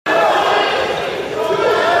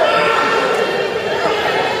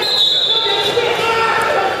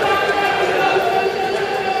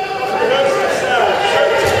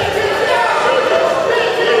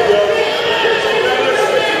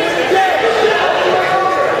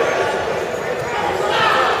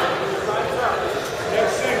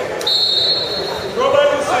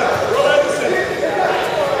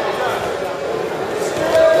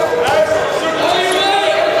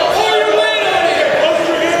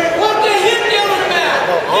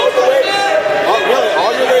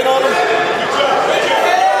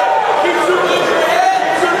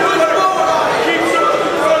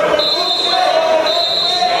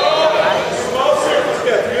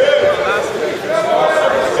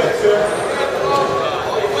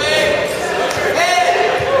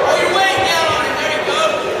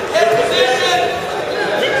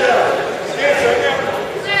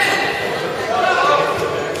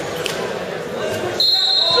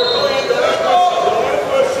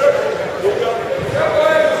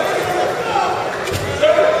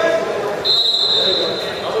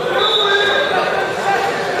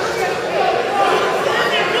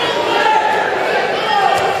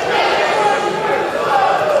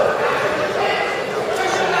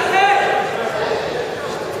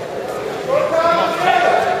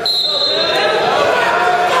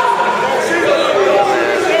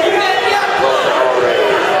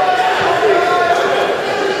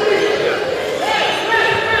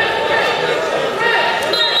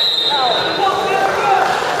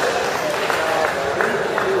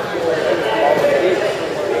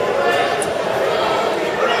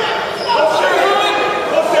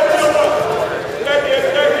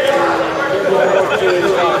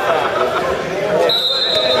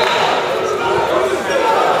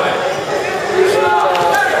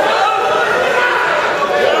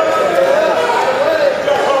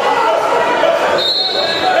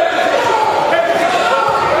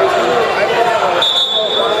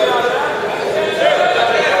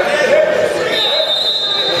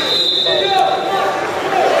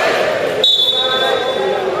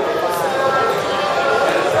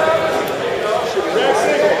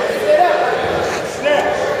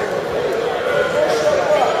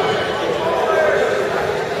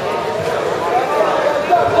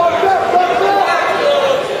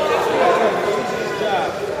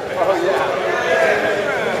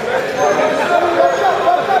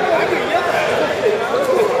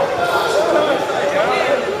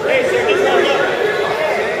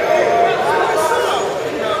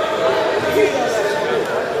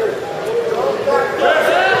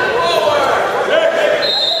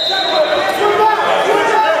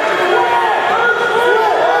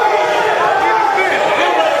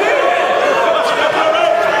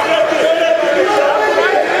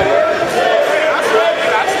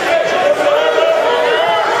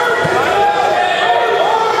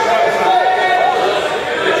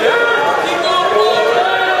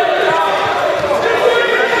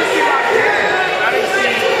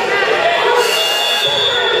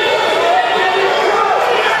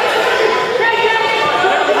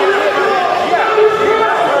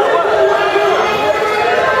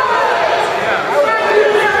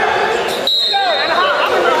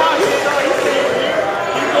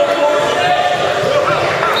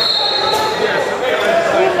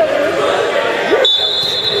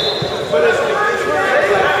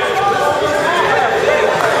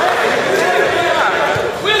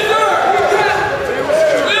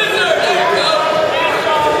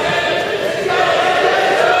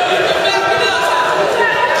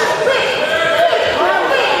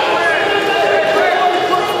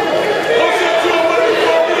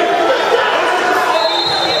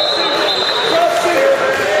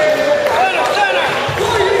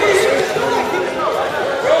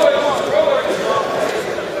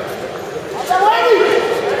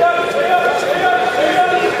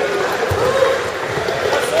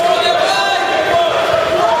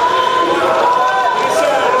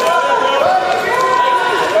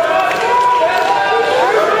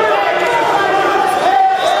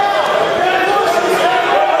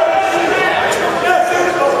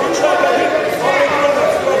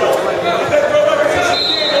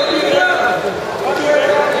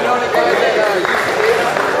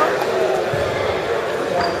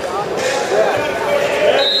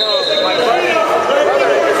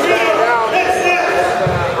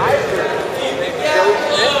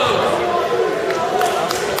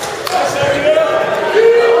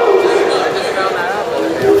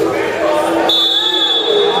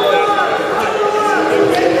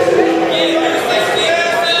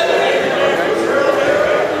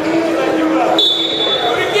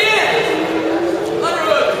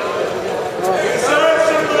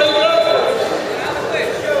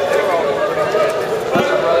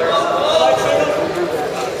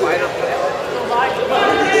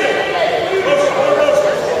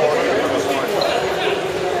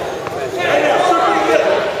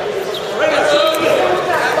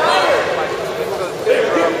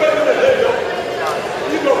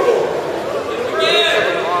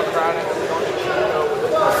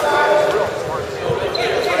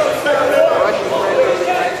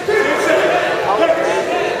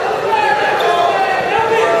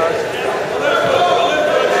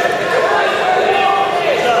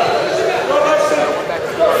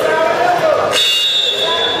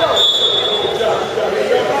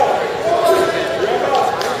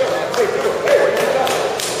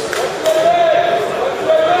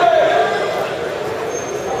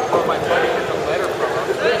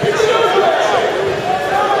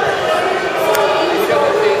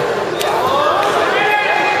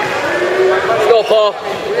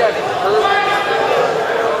This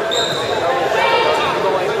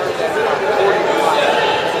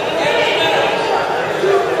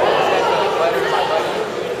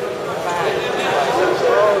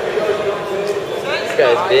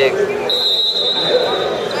guy's big.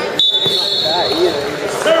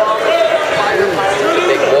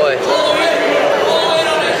 Big boy.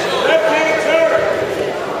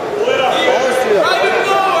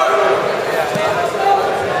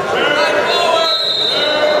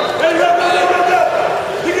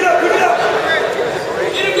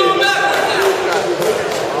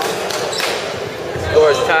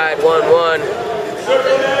 Score's tied 1-1.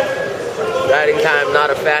 Riding time not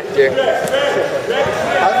a factor.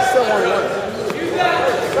 How's it still 1-1?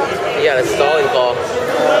 He got a stalling call.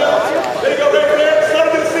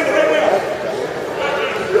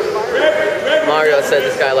 Mario said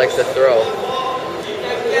this guy likes to throw.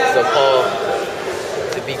 So Paul,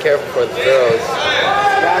 to be careful for the throws.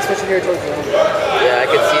 Yeah, especially here towards the end. Yeah, I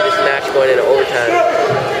could see this match going into overtime.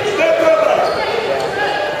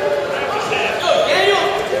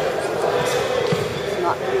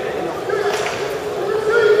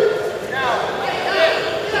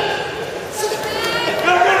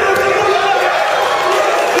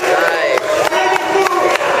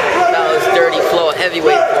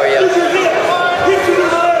 Heavyweight for you.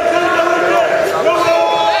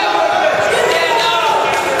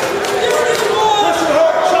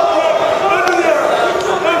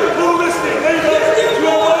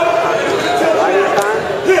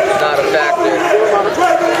 Not a factor.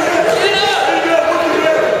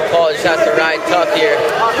 Paul just has to ride tough here.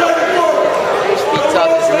 Just be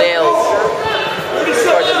tough as nails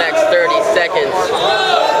for the next 30 seconds.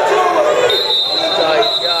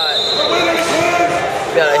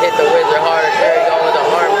 Gotta hit the wizard hard. There you go with the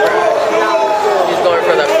arm grab. He's going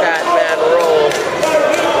for the fat man roll.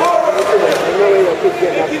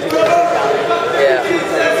 Yeah.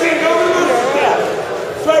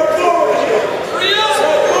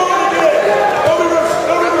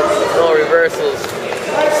 No reversals.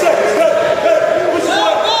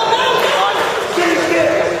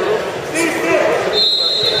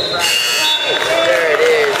 There it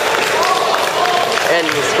is.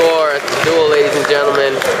 Ending the score at the duel, ladies and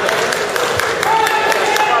gentlemen.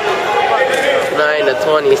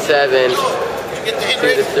 9-27,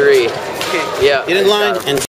 2-3. Yeah. Get in line and